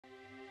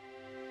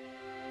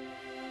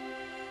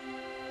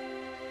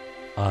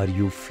Are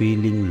you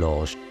feeling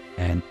lost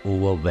and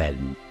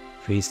overwhelmed,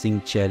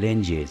 facing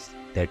challenges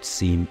that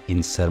seem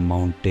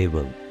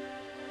insurmountable?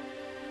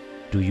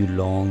 Do you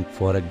long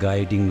for a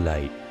guiding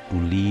light to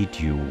lead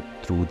you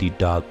through the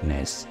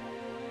darkness?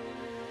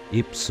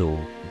 If so,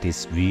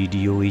 this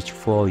video is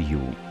for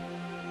you.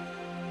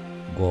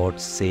 God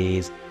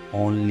says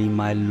only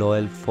my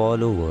loyal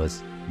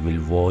followers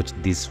will watch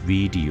this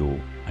video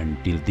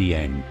until the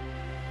end.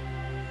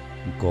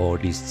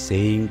 God is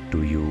saying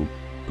to you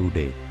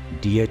today,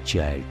 dear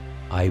child,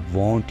 I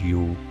want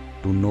you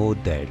to know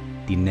that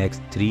the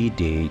next 3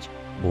 days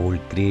hold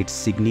great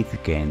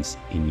significance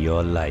in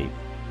your life.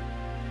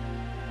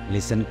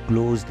 Listen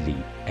closely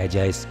as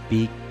I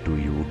speak to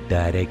you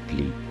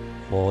directly,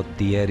 for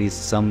there is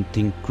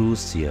something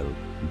crucial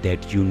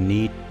that you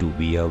need to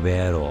be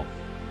aware of.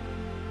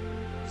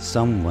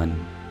 Someone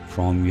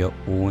from your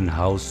own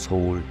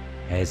household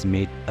has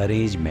made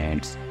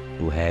arrangements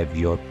to have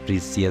your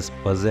precious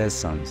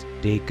possessions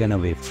taken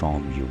away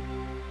from you.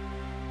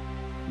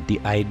 The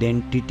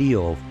identity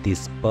of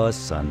this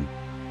person,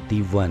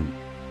 the one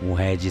who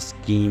has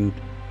schemed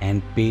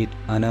and paid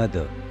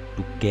another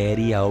to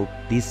carry out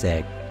this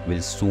act,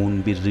 will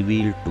soon be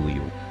revealed to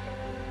you.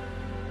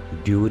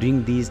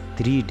 During these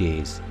 3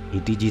 days,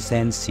 it is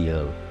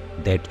essential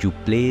that you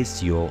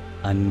place your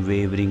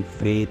unwavering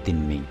faith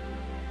in me.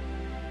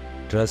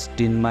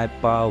 Trust in my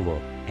power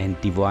and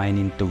divine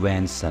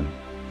intervention,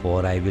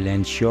 for I will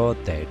ensure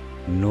that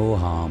no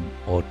harm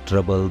or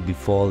trouble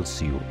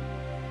befalls you.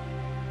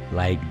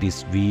 Like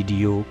this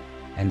video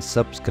and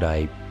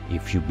subscribe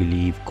if you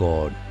believe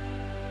God.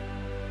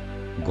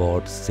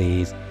 God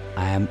says,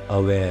 I am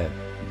aware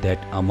that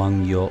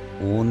among your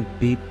own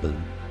people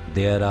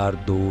there are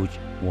those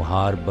who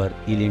harbor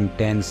ill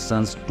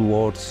intentions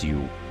towards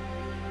you.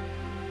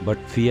 But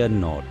fear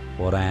not,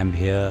 for I am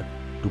here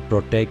to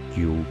protect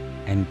you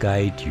and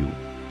guide you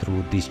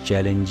through this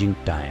challenging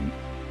time.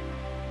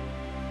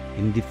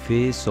 In the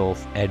face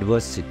of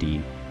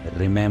adversity,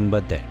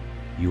 remember that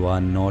you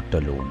are not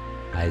alone.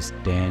 I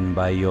stand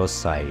by your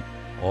side,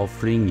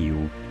 offering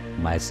you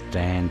my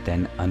strength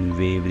and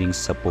unwavering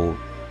support.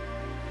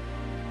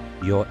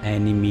 Your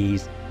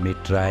enemies may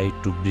try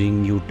to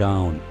bring you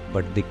down,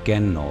 but they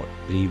cannot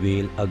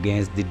prevail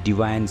against the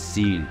divine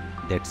shield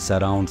that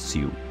surrounds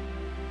you.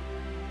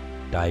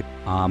 Type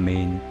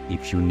Amen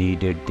if you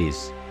needed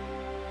this.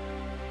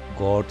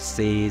 God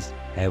says,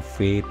 have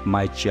faith,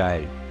 my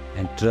child,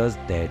 and trust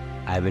that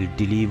I will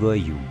deliver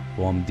you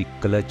from the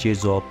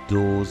clutches of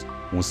those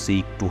who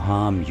seek to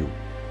harm you.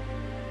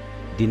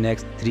 The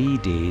next 3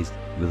 days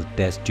will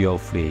test your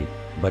faith,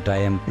 but I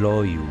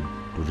implore you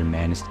to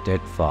remain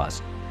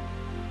steadfast.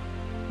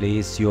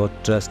 Place your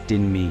trust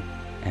in me,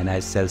 and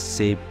I shall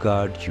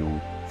safeguard you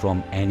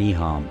from any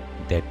harm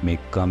that may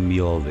come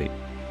your way.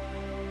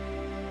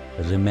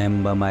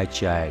 Remember, my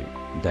child,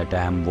 that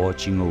I am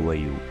watching over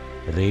you,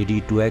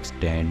 ready to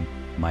extend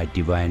my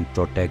divine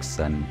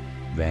protection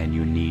when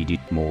you need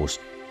it most.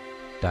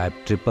 Type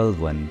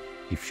 111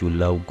 if you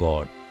love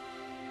God.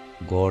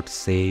 God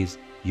says,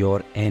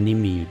 your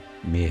enemy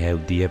may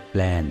have their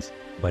plans,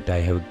 but I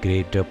have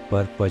greater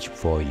purpose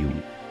for you.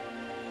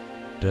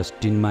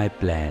 Trust in my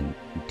plan,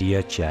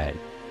 dear child,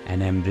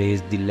 and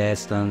embrace the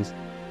lessons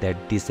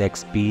that this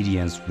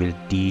experience will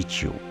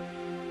teach you.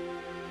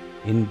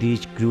 In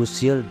these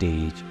crucial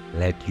days,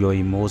 let your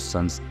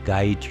emotions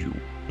guide you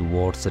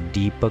towards a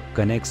deeper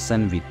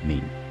connection with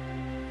me.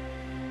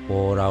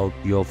 Pour out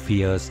your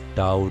fears,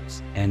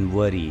 doubts, and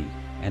worries,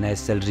 and I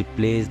shall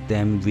replace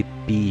them with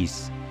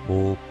peace,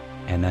 hope,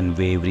 and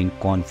unwavering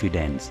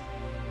confidence.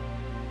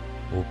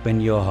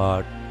 Open your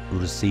heart to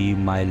receive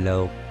my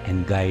love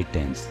and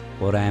guidance,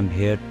 for I am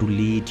here to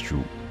lead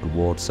you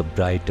towards a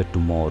brighter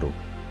tomorrow.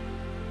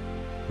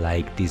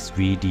 Like this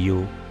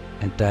video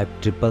and type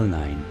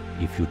 999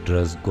 if you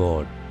trust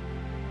God.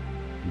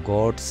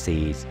 God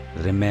says,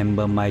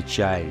 remember, my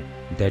child,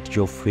 that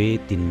your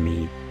faith in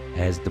me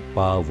has the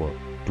power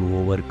to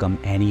overcome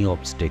any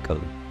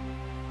obstacle.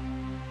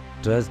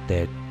 Trust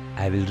that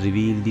I will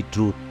reveal the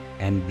truth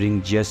and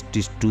bring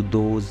justice to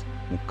those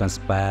who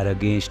conspire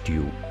against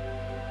you.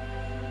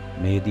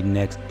 May the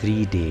next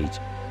 3 days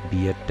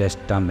be a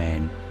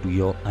testament to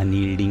your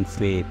unyielding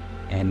faith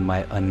and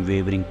my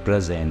unwavering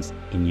presence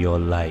in your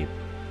life.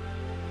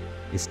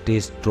 Stay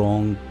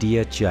strong,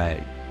 dear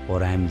child,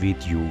 for I am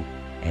with you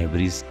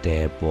every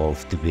step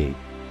of the way.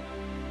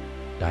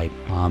 Type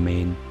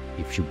Amen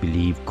if you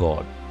believe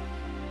God.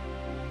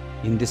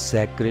 In the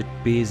sacred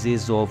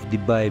pages of the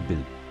Bible,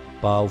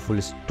 a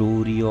powerful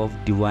story of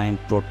divine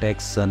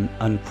protection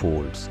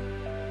unfolds.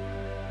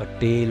 A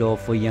tale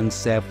of a young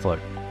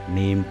shepherd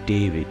named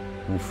David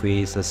who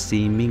faced a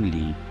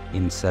seemingly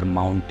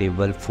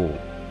insurmountable foe.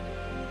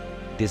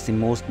 This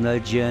emotional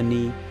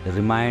journey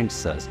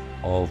reminds us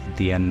of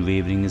the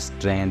unwavering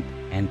strength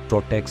and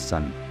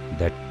protection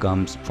that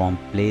comes from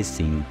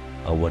placing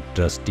our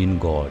trust in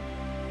God.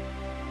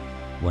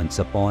 Once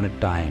upon a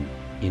time,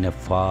 in a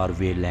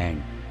faraway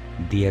land,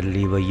 there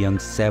lived a young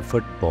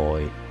shepherd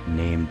boy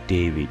named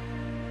David.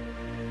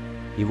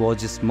 He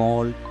was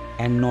small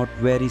and not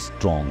very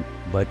strong,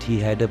 but he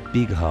had a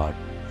big heart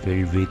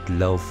filled with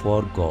love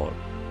for God.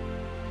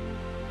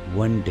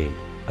 One day,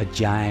 a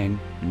giant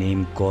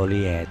named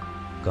Goliath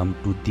came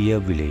to their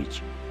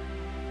village.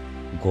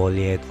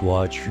 Goliath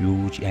was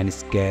huge and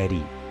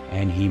scary,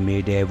 and he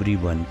made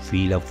everyone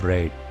feel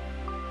afraid.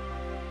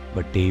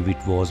 But David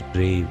was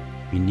brave.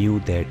 He knew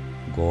that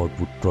God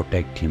would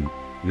protect him.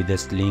 With a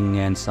sling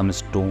and some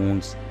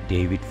stones,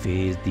 David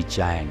faced the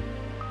giant.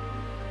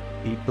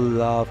 People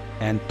laughed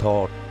and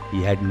thought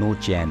he had no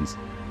chance,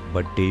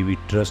 but David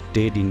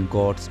trusted in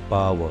God's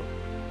power.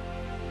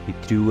 He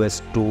threw a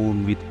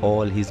stone with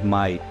all his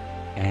might,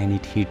 and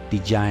it hit the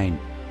giant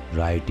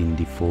right in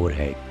the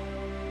forehead.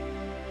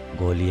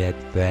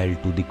 Goliath fell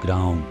to the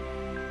ground,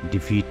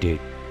 defeated.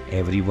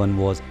 Everyone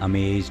was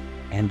amazed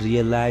and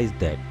realized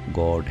that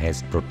God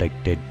has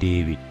protected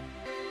David.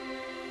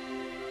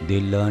 They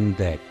learned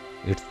that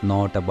it's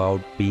not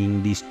about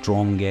being the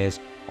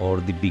strongest or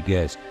the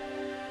biggest.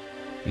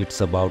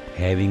 It's about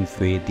having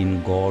faith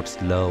in God's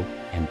love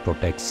and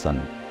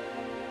protection.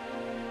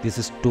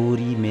 This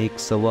story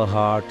makes our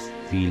hearts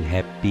feel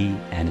happy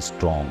and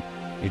strong.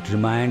 It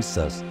reminds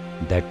us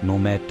that no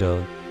matter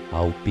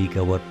how big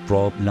our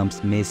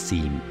problems may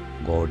seem,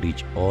 God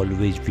is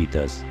always with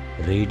us,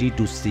 ready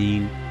to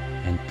shield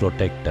and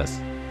protect us.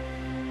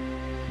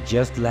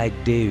 Just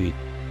like David,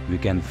 we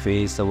can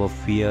face our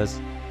fears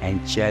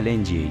and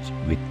challenges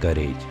with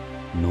courage,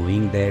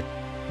 knowing that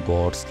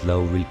God's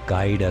love will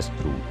guide us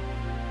through.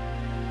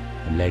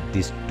 Let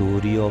the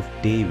story of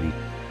David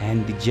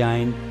and the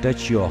giant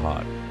touch your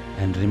heart,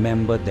 and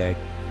remember that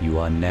you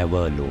are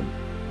never alone.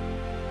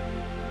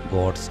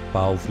 God's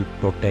powerful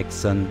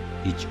protection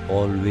is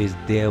always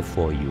there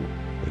for you,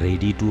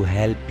 ready to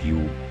help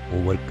you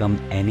overcome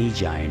any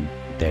giant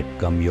that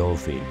come your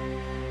way.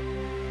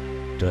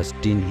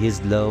 Trust in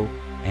His love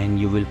and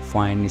you will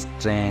find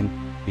strength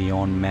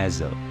beyond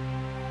measure.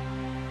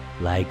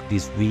 Like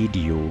this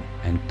video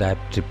and type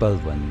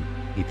 111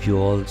 if you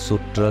also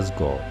trust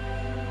God.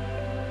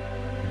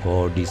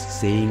 God is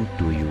saying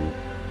to you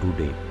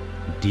today,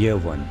 dear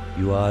one,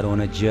 you are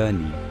on a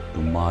journey to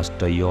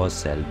master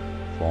yourself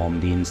from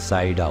the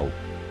inside out.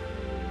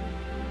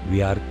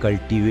 We are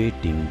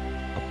cultivating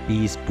a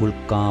peaceful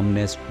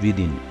calmness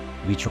within,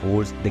 which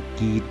holds the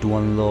key to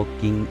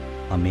unlocking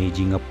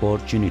amazing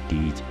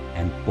opportunities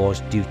and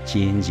positive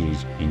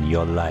changes in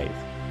your life.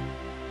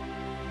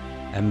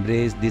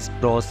 Embrace this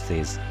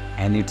process,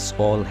 and it's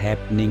all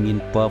happening in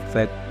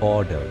perfect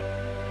order.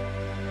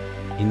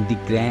 In the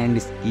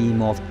grand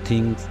scheme of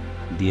things,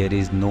 there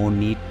is no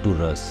need to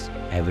rush.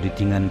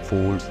 Everything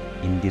unfolds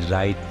in the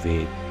right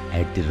way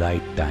at the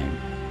right time.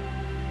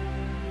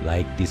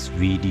 Like this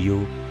video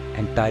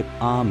and type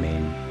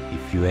Amen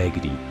if you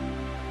agree.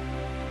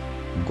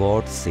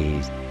 God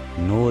says,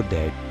 know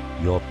that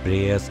your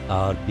prayers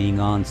are being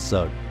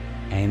answered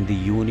and the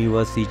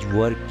universe is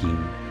working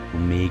to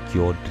make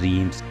your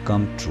dreams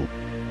come true.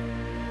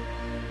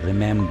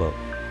 Remember,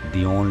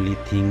 the only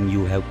thing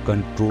you have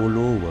control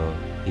over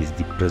is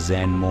the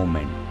present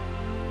moment.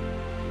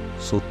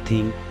 So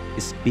think,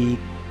 speak,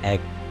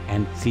 act,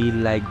 and feel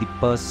like the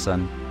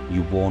person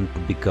you want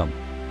to become.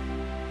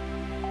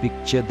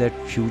 Picture that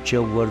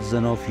future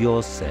version of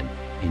yourself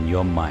in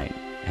your mind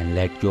and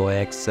let your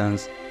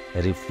actions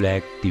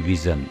reflect the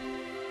vision.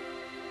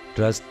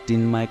 Trust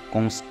in my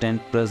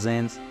constant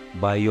presence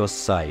by your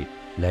side.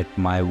 Let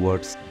my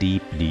words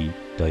deeply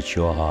touch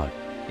your heart.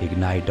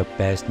 Ignite a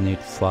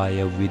passionate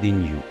fire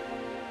within you.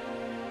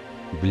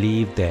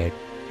 Believe that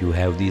you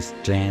have the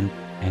strength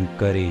and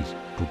courage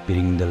to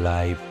bring the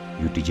life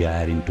you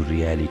desire into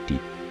reality.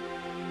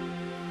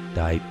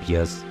 Type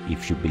yes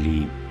if you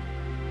believe.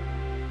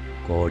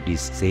 God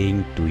is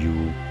saying to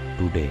you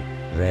today,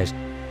 rest,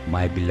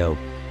 my beloved.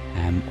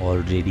 I am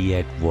already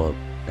at work,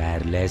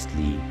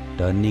 tirelessly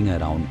turning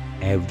around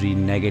every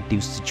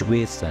negative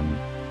situation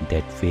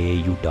that weigh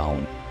you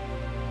down.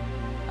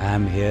 I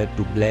am here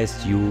to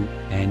bless you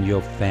and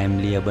your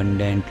family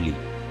abundantly.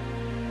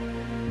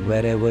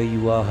 Wherever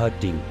you are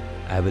hurting,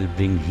 I will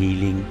bring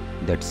healing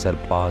that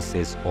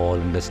surpasses all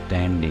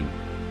understanding.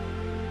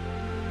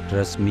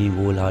 Trust me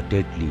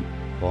wholeheartedly,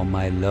 for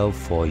my love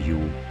for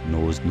you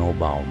knows no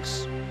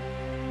bounds.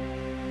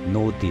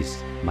 Know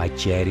this, my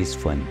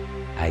cherished one,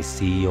 I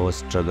see your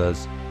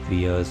struggles,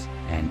 fears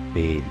and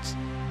pains.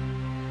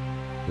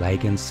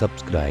 Like and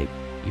subscribe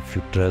if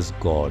you trust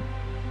God.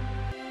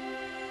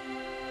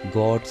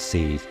 God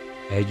says,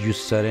 as you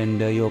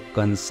surrender your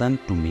concern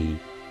to me,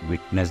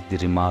 witness the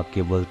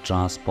remarkable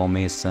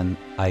transformation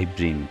I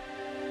bring.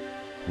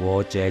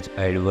 Watch as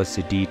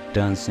adversity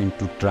turns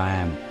into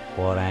triumph,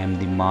 for I am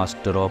the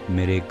master of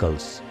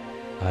miracles.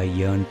 I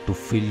yearn to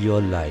fill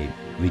your life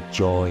with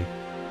joy,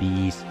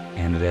 peace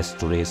and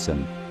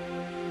restoration.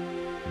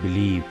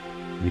 Believe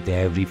with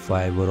every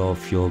fiber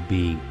of your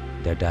being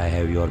that I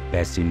have your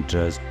best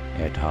interest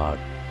at heart.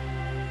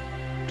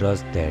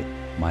 Trust that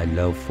my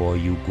love for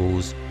you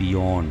goes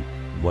beyond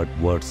what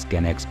words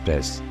can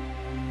express.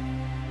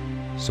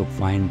 So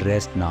find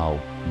rest now,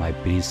 my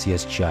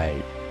precious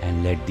child,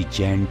 and let the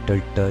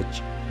gentle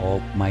touch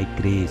of my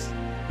grace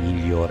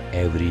in your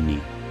every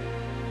need.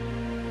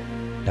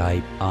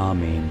 Type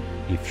Amen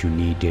if you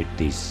needed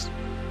this.